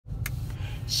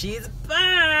She's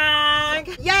back!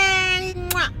 Yay!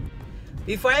 Mwah!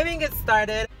 Before I even get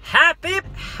started, happy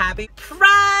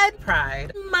Pride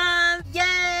Month!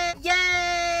 Yay!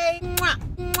 Yay! Mwah!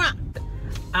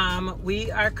 Mwah!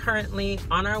 We are currently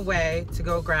on our way to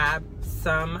go grab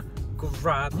some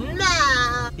grub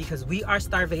because we are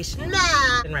starvation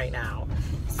right now.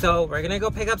 So we're gonna go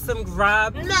pick up some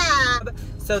grub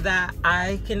so that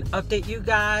I can update you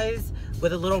guys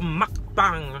with a little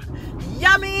mukbang.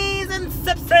 Yummies and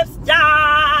sips,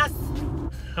 yes!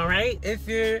 Alright, if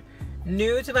you're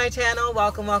new to my channel,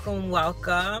 welcome,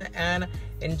 and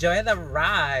enjoy the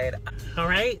ride.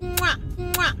 Alright? Mwah,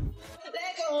 mwah.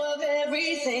 Let go of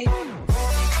everything.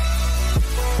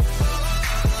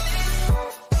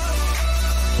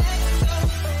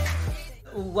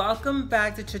 Welcome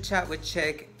back to Chit Chat with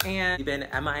Chic, and you've been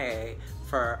MIA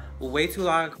for way too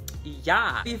long.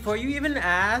 Yeah, before you even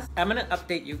ask, I'm gonna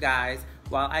update you guys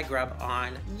while I grub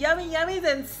on yummy yummies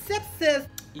and sips.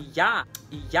 Yeah,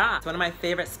 it's one of my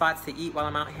favorite spots to eat while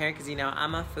I'm out here because you know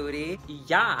I'm a foodie.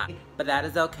 Yeah, but that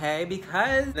is okay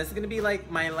because this is gonna be like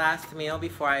my last meal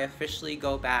before I officially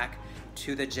go back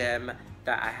to the gym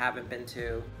that I haven't been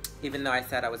to, even though I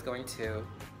said I was going to,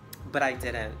 but I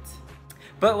didn't.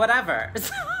 But whatever.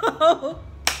 So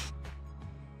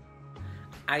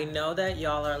I know that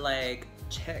y'all are like,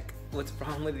 Chick, what's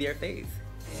wrong with your face?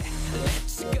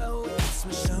 Let's go, it's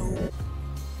my show.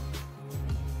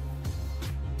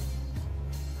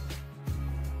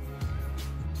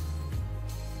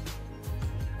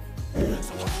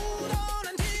 So hold on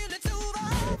until it's over.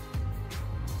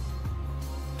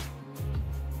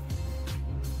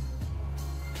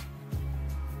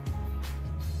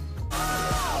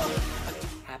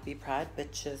 Happy Pride,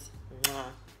 bitches.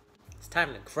 Mwah. It's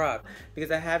time to grub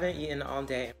because I haven't eaten all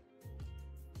day.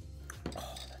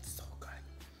 Oh, that's so good.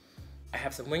 I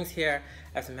have some wings here.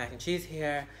 I have some mac and cheese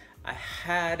here. I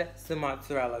had some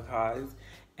mozzarella cogs,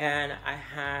 and I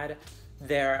had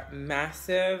their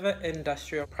massive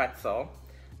industrial pretzel.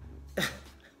 With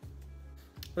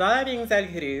all that being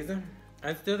said, kiddies,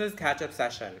 let's do this catch-up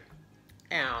session.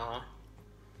 Ow.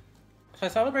 So I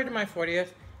celebrated my 40th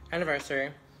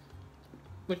anniversary,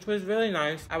 which was really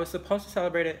nice. I was supposed to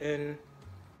celebrate it in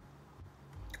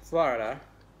Florida,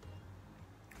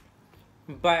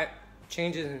 but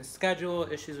changes in schedule,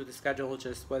 issues with the schedule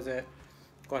just wasn't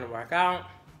going to work out.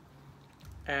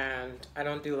 And I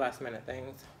don't do last minute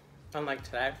things, unlike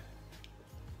today.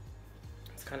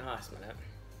 It's kind of last minute.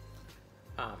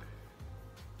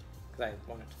 Because I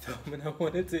wanted to film and I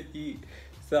wanted to eat.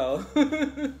 So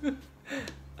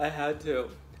I had to.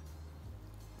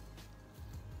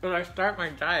 When I start my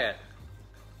diet,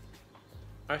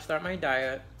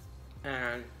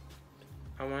 and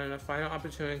I wanted to find an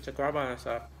opportunity to grub on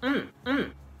stuff.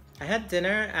 I had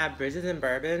dinner at Bridges and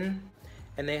Bourbon,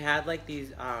 and they had like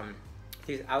these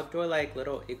outdoor like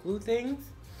little igloo things,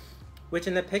 which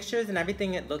in the pictures and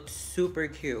everything it looked super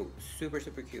cute, super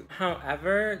cute.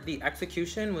 However, the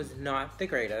execution was not the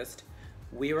greatest.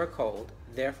 We were cold,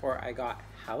 therefore I got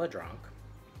hella drunk,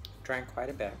 drank quite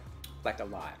a bit. Like a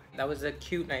lot. That was a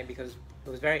cute night because it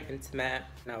was very intimate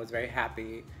and I was very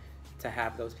happy to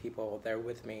have those people there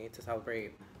with me to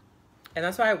celebrate. And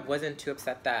that's why I wasn't too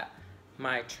upset that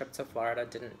my trip to Florida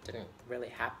didn't really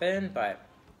happen, but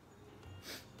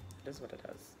it is what it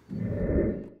is.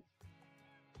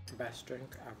 Best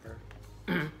drink ever.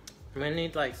 I'm gonna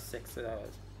need like 6 of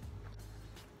those.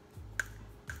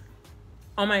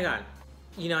 Oh my god.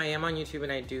 You know, I am on YouTube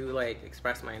and I do like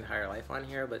express my entire life on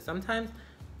here, but sometimes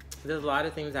there's a lot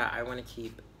of things that I want to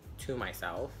keep to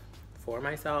myself, for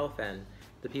myself, and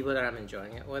the people that I'm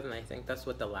enjoying it with, and I think that's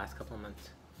what the last couple of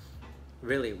months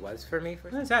really was for me.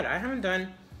 As I said, I haven't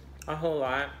done a whole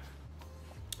lot,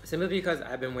 simply because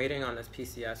I've been waiting on this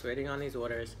PCS, waiting on these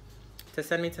orders to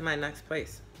send me to my next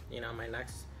place, you know, my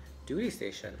next duty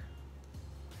station.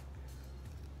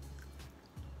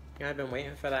 And I've been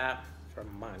waiting for that for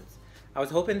months. I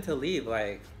was hoping to leave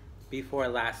like before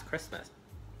last Christmas.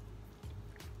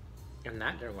 And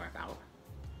that didn't work out.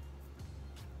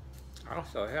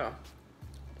 Also, yeah.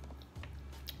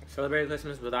 Celebrated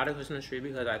Christmas without a Christmas tree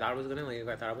because I thought I was gonna leave.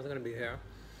 I thought I was gonna be here.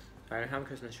 I didn't have a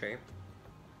Christmas tree.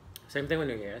 Same thing with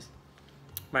New Year's.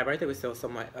 My birthday was still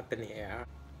somewhat up in the air.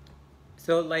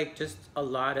 So like just a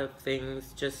lot of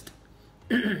things just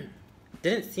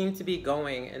didn't seem to be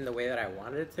going in the way that I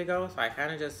wanted it to go. So I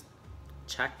kind of just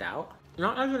checked out.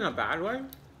 Not as in a bad way. You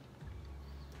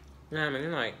know what I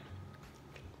mean? Like,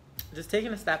 just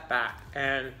taking a step back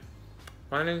and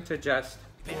wanting to just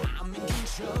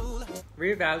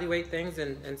reevaluate things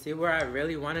and see where I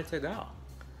really wanted to go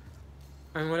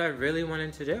and what I really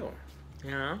wanted to do,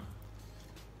 you know?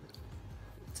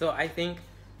 So I think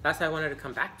That's why I wanted to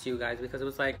come back to you guys, because it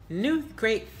was like, new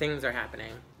great things are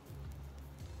happening.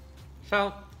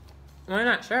 So, why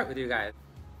not share it with you guys?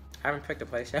 I haven't picked a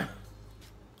place yet.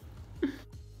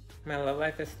 My love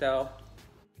life is still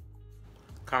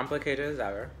complicated as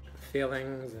ever.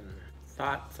 Feelings and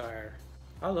thoughts are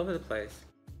all over the place.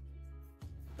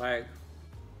 Like,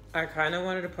 I kind of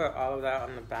wanted to put all of that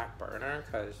on the back burner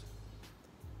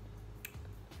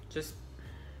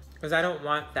because I don't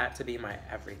want that to be my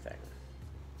everything.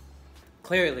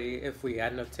 Clearly, if we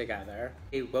end up together,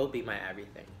 it will be my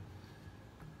everything.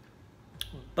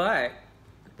 But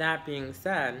that being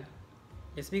said,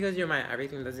 just because you're my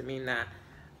everything doesn't mean that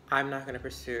I'm not going to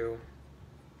pursue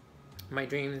my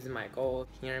dreams and my goals.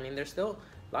 You know what I mean? There's still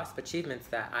lots of achievements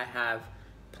that I have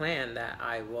planned that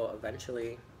I will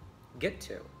eventually get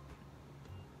to.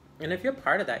 And if you're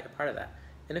part of that, you're part of that.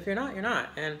 And if you're not, you're not.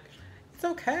 And it's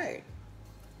okay.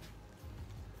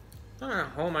 I'm not gonna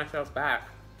hold myself back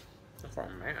for a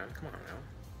man. Come on now.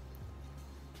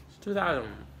 It's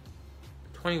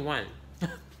 2021.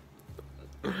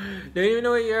 Don't even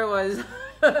know what year it was.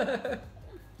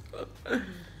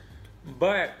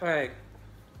 But, like,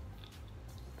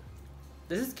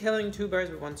 this is killing two birds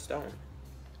with one stone.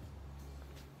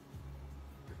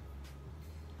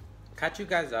 Catch you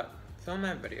guys up, film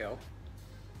that video,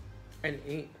 and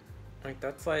eat. Like,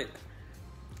 that's like,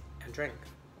 and drink.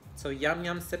 So yum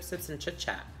yum, sip sips, and chit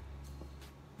chat.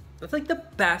 That's like the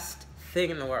best thing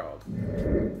in the world.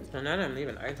 And then I'm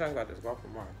leaving. I ain't talking about this girl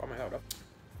from work. Oh my god.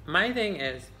 My thing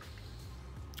is,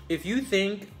 if you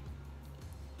think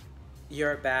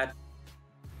you're bad,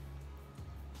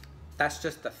 that's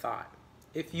just a thought.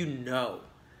 If you know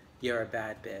you're a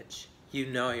bad bitch, you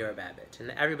know you're a bad bitch. And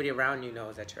everybody around you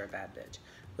knows that you're a bad bitch.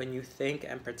 When you think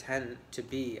and pretend to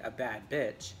be a bad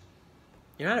bitch,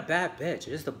 you're not a bad bitch,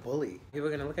 you're just a bully. People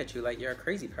are gonna look at you like you're a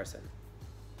crazy person.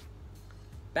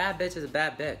 Bad bitch is a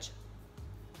bad bitch.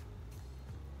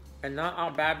 And not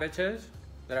all bad bitches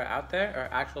that are out there are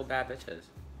actual bad bitches.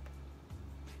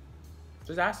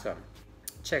 Just ask them.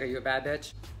 Chick, are you a bad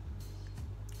bitch?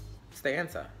 It's the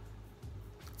answer.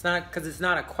 It's not, because it's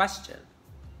not a question.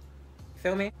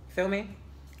 Feel me? Feel me?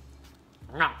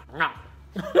 No, no.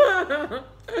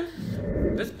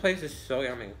 This place is so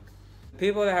yummy.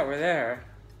 People that were there,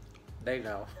 they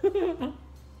know.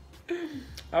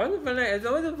 Always a fun night. It's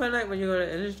always a fun night when you go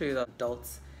to industry. The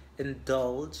adults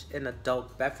indulge in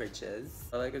adult beverages.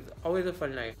 So, like, it's always a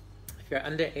fun night. If you're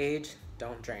underage,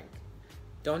 don't drink.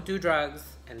 Don't do drugs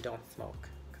and don't smoke.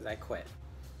 Because I quit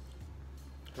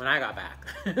when I got back.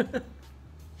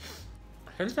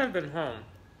 Since I've been home,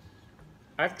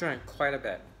 I've drank quite a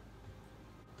bit.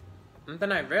 And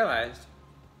then I realized,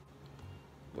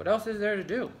 what else is there to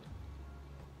do?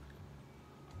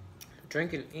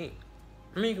 Drink and eat.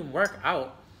 I mean, you can work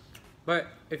out, but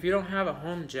if you don't have a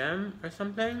home gym or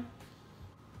something, you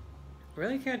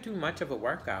really can't do much of a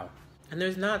workout. And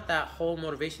there's not that whole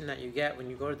motivation that you get when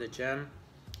you go to the gym,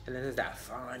 and then there's that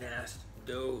fine ass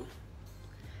dude,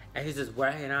 and he's just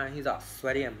working out, and he's all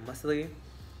sweaty and muscly.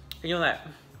 And you're like,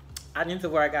 I need to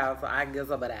work out so I can get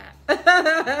some of that.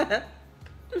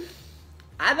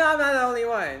 I know I'm not the only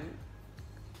one.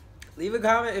 Leave a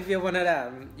comment if you're one of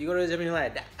them. You go to the gym and you're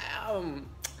like, damn,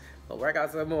 we'll work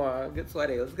out some more. Get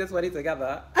sweaty. Let's get sweaty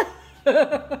together. I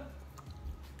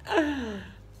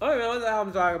don't know what the hell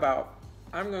I'm talking about.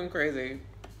 I'm going crazy.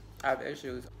 I have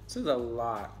issues. This is a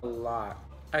lot.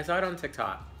 I saw it on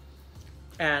TikTok.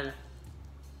 And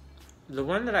the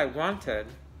one that I wanted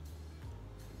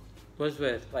was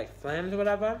with like flames or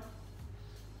whatever,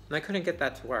 and I couldn't get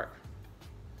that to work.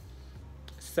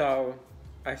 So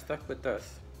I stuck with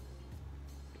this.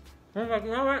 I was like,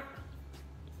 you know what?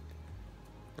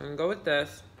 I'm gonna go with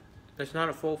this. It's not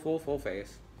a full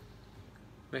face,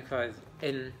 because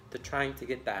in the trying to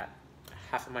get that,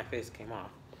 half of my face came off.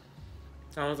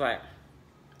 I was like,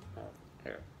 oh,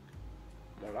 here.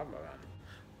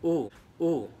 Ooh.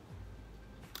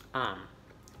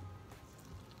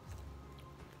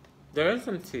 There is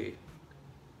some tea.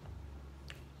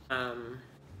 I'm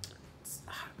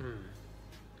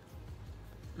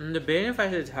debating if I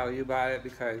should tell you about it,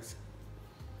 because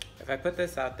if I put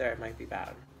this out there, it might be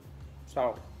bad.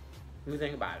 So, let me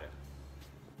think about it.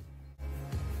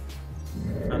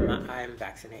 I'm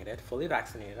vaccinated, fully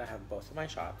vaccinated. I have both of my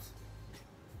shots.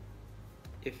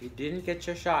 If you didn't get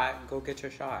your shot, go get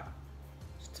your shot.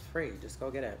 It's free, just go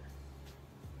get it.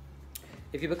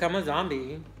 If you become a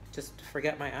zombie, just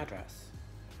forget my address.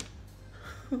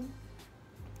 I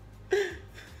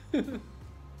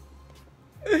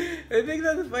think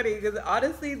that's funny, because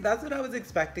honestly, that's what I was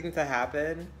expecting to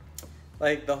happen.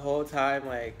 Like, the whole time,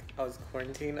 like, I was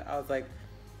quarantined, I was like,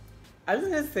 I'm just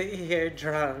gonna sit here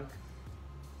drunk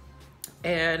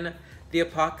and the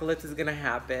apocalypse is gonna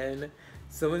happen.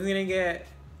 Someone's gonna get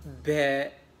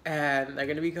bit and they're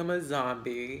gonna become a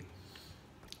zombie.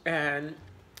 And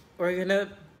we're gonna,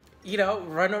 you know,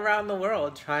 run around the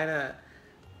world trying to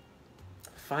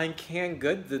find canned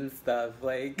goods and stuff.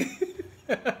 Like,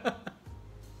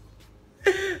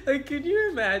 like, can you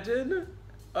imagine?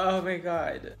 Oh my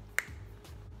God.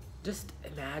 Just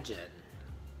imagine.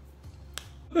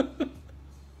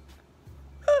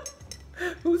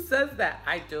 Who says that?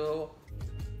 I do.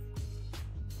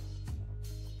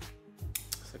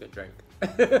 It's like a drink.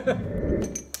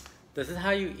 This is how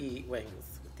you eat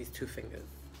wings, with these 2 fingers.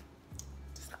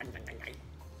 Just,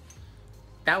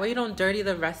 that way you don't dirty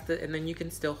the rest of it and then you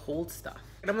can still hold stuff.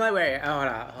 And I'm like, wait, hold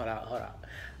on.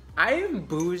 I am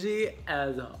bougie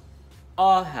as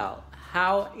all hell.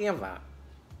 However,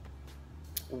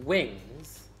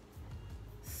 wings,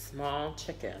 small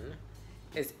chicken,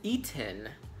 is eaten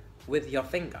with your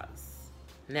fingers.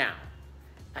 Now,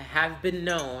 I have been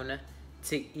known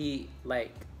to eat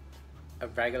like a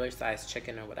regular sized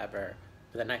chicken or whatever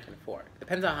with a knife and fork.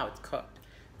 Depends on how it's cooked.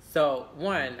 So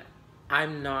one,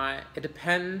 it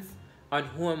depends on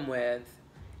who I'm with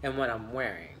and what I'm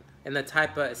wearing and the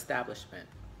type of establishment.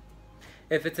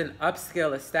 If it's an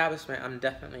upscale establishment, I'm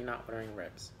definitely not ordering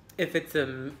ribs. If it's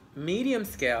a medium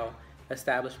scale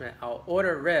establishment, I'll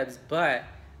order ribs, but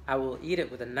I will eat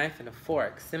it with a knife and a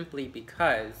fork simply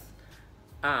because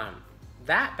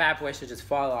that bad boy should just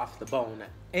fall off the bone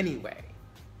anyway.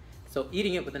 So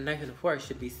eating it with a knife and a fork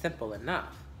should be simple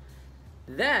enough.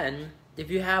 Then,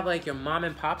 if you have like your mom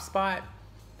and pop spot,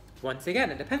 once again,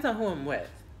 it depends on who I'm with.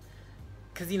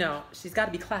 Cause you know, she's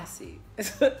gotta be classy.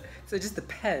 So it just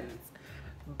depends.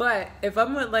 But if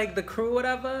I'm with like the crew,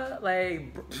 whatever,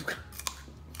 like,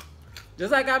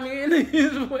 just like I'm eating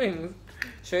these wings,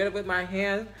 straight up with my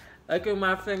hands, like with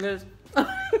my fingers.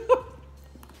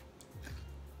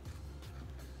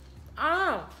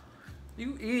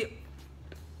 You eat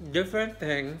different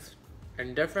things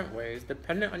in different ways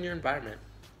depending on your environment.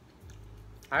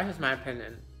 That's just my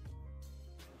opinion.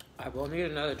 I will need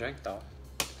another drink though.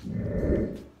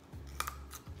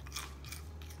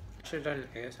 Should have done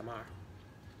ASMR.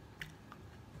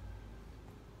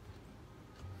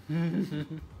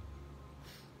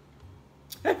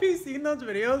 Have you seen those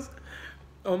videos?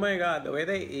 Oh my God, the way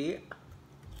they eat,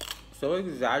 so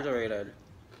exaggerated.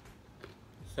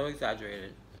 So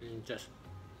exaggerated. And just,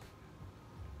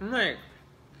 I'm like,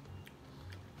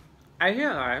 I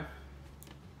can't lie.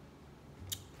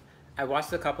 I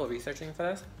watched a couple researching for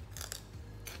this,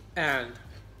 and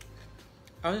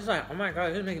I was just like, oh my God,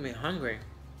 this is making me hungry.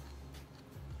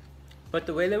 But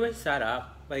the way they were set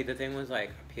up, like the thing was like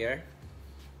up here,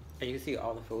 and you can see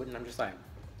all the food, and I'm just like,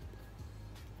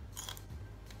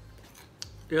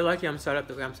 you're lucky I'm set up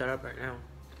the way I'm set up right now.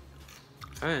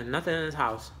 I ain't nothing in this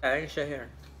house. I ain't shit here.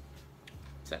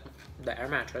 Except the air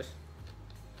mattress.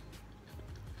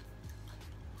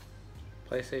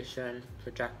 PlayStation,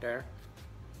 projector.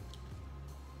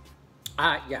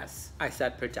 Yes, I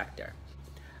said projector.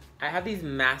 I have these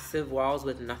massive walls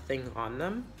with nothing on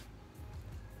them.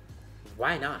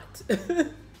 Why not?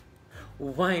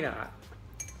 Why not?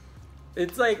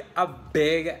 It's like a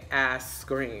big ass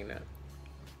screen.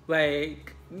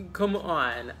 Like, come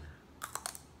on.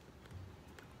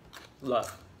 Look,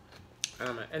 I'm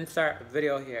gonna insert a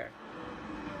video here.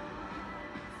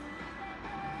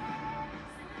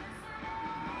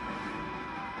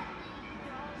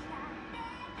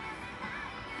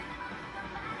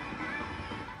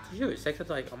 Dude, it takes up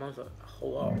like almost a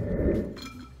whole wall.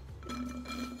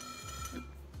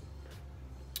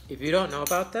 If you don't know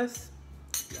about this,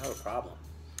 you have a problem.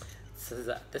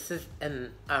 This is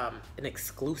an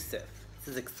exclusive. This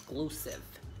is exclusive.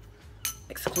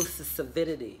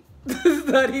 Exclusivity. This is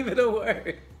not even a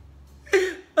word.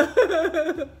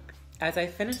 As I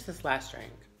finish this last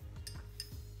drink,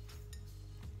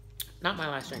 not my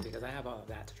last drink because I have all of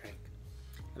that to drink.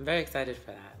 I'm very excited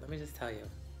for that. Let me just tell you.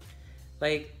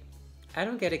 Like, I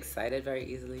don't get excited very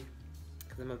easily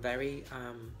because I'm a very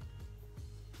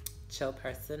chill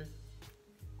person.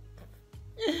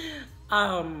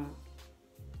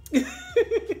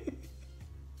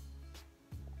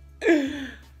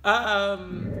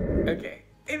 Okay,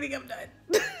 I think I'm done.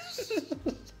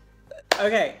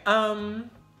 Okay,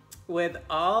 with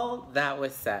all that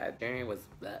was said, January was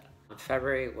that.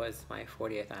 February was my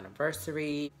 40th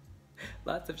anniversary.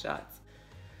 Lots of shots.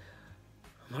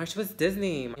 March was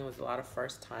Disney. It was a lot of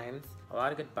first times, a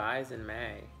lot of goodbyes in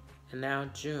May. And now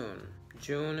June.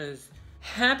 June is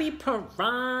Happy Pride,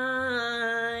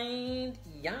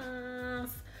 yes.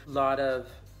 A lot of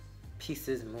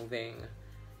pieces moving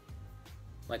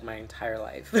like my entire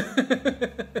life.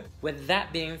 With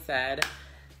that being said,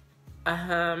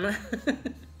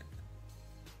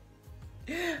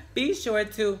 be sure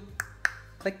to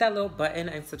click that little button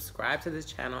and subscribe to this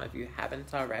channel if you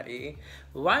haven't already.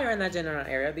 While you're in that general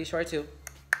area, be sure to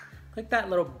click that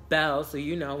little bell so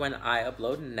you know when I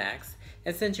upload next.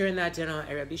 And since you're in that general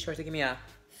area, be sure to give me a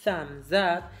thumbs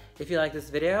up if you like this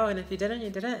video. And if you didn't, you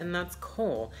didn't, and that's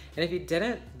cool. And if you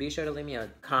didn't, be sure to leave me a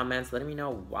comment letting me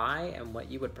know why and what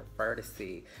you would prefer to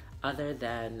see other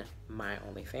than my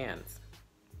OnlyFans.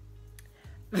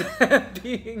 That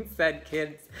being said,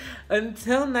 kids,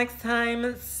 until next time,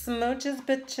 smooches,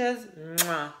 bitches.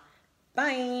 Mwah.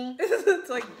 Bye. It's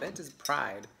like bitches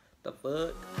pride. The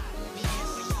fuck?